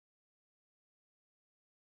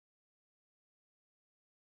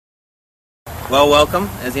Well, welcome,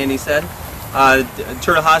 as Andy said.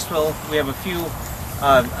 Turtle Hospital, we have a few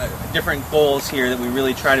different goals here that we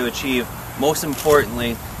really try to achieve. Most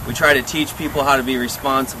importantly, we try to teach people how to be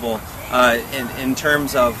responsible in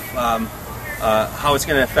terms of how it's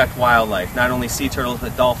going to affect wildlife, not only sea turtles,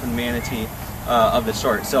 but dolphin, manatee, of the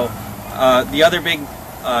sort. So the other big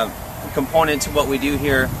component to what we do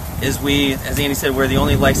here is as Andy said, we're the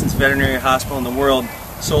only licensed veterinary hospital in the world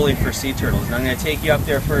solely for sea turtles. And I'm going to take you up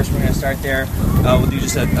there first. We're going to start there. We'll do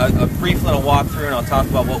just a brief little walkthrough, and I'll talk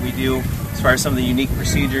about what we do as far as some of the unique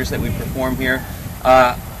procedures that we perform here.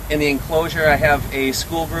 In the enclosure, I have a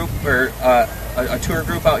school group, or a tour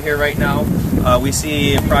group out here right now. We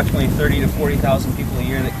see approximately 30,000 to 40,000 people a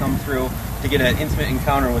year that come through to get an intimate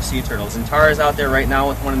encounter with sea turtles. And Tara's out there right now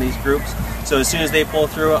with one of these groups. So as soon as they pull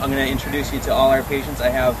through, I'm going to introduce you to all our patients. I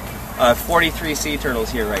have 43 sea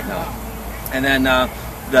turtles here right now. And then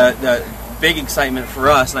the big excitement for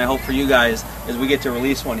us, and I hope for you guys, is we get to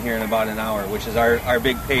release one here in about an hour, which is our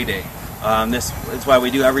big payday. This is why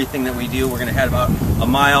we do everything that we do. We're going to head about a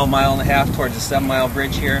mile and a half towards the 7-mile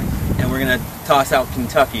bridge here, and we're going to toss out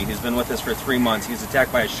Kentucky, who's been with us for 3 months. He was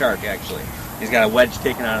attacked by a shark, actually. He's got a wedge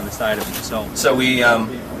taken out of the side of him. So we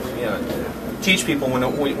teach people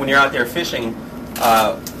when you're out there fishing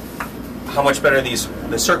how much better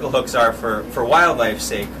the circle hooks are for wildlife's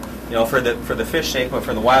sake. For the fish sake, but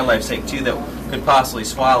for the wildlife sake too, that could possibly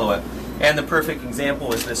swallow it. And the perfect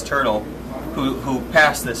example is this turtle who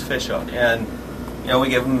passed this fish hook. And we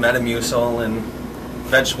give them Metamucil and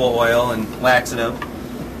vegetable oil and laxative,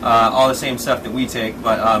 all the same stuff that we take,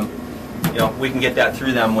 but we can get that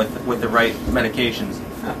through them with the right medications.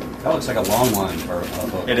 That looks like a long line for a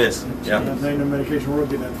hook. It is, yeah. Not no medication we'll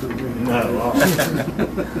get that through. No.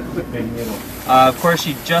 Of course,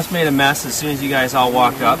 she just made a mess as soon as you guys all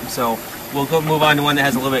walked up, so we'll move on to one that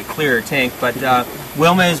has a little bit clearer tank. But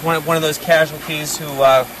Wilma is one of those casualties who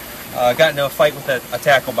got into a fight with a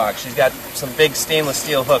tackle box. She's got some big stainless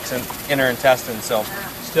steel hooks in her intestines. So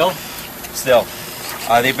still,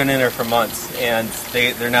 they've been in her for months, and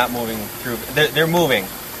they're not moving through. They're moving.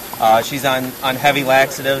 She's on heavy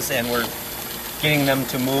laxatives, and we're getting them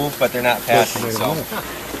to move, but they're not passing. So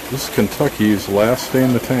this is Kentucky's last day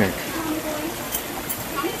in the tank.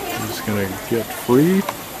 I'm just gonna get free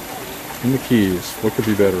in the Keys. What could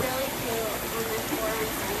be better?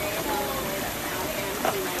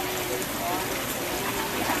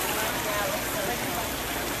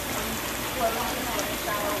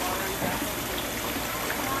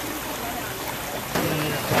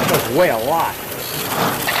 That weigh a lot.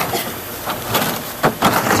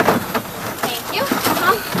 Thank you.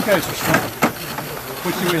 You guys are strong.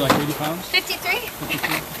 What do you weigh, like 80 pounds? 53.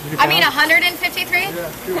 I mean 153?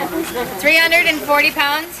 340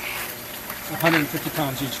 pounds? 150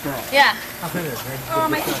 pounds each girl. Yeah. Oh,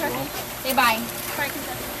 my Kentucky. Say bye. Sorry,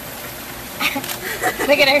 Kentucky.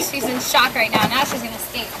 Look at her. She's in shock right now. Now she's going to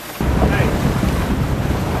escape. Hey.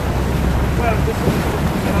 Well, this is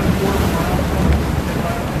another quarter mile.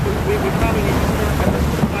 We probably need to start at the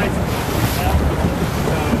size of the mile.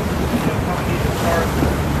 So, probably need to start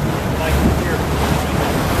like here.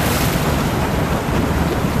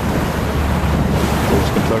 There's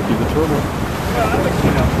Kentucky the turtle. Well, I would,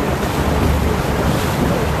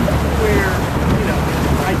 where,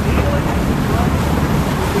 ideally,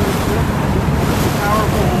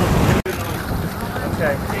 powerful.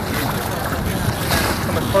 Okay.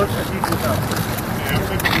 Come as close as you can come.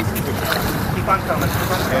 Keep on coming.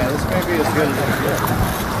 Yeah, this may be as good as it gets.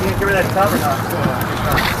 You can give her that tub or not?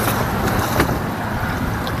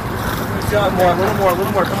 A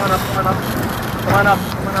little more. Come on up.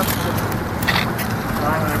 All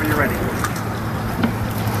right, whenever you're ready.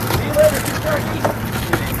 See you later, Kentucky.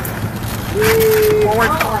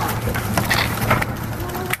 Forward.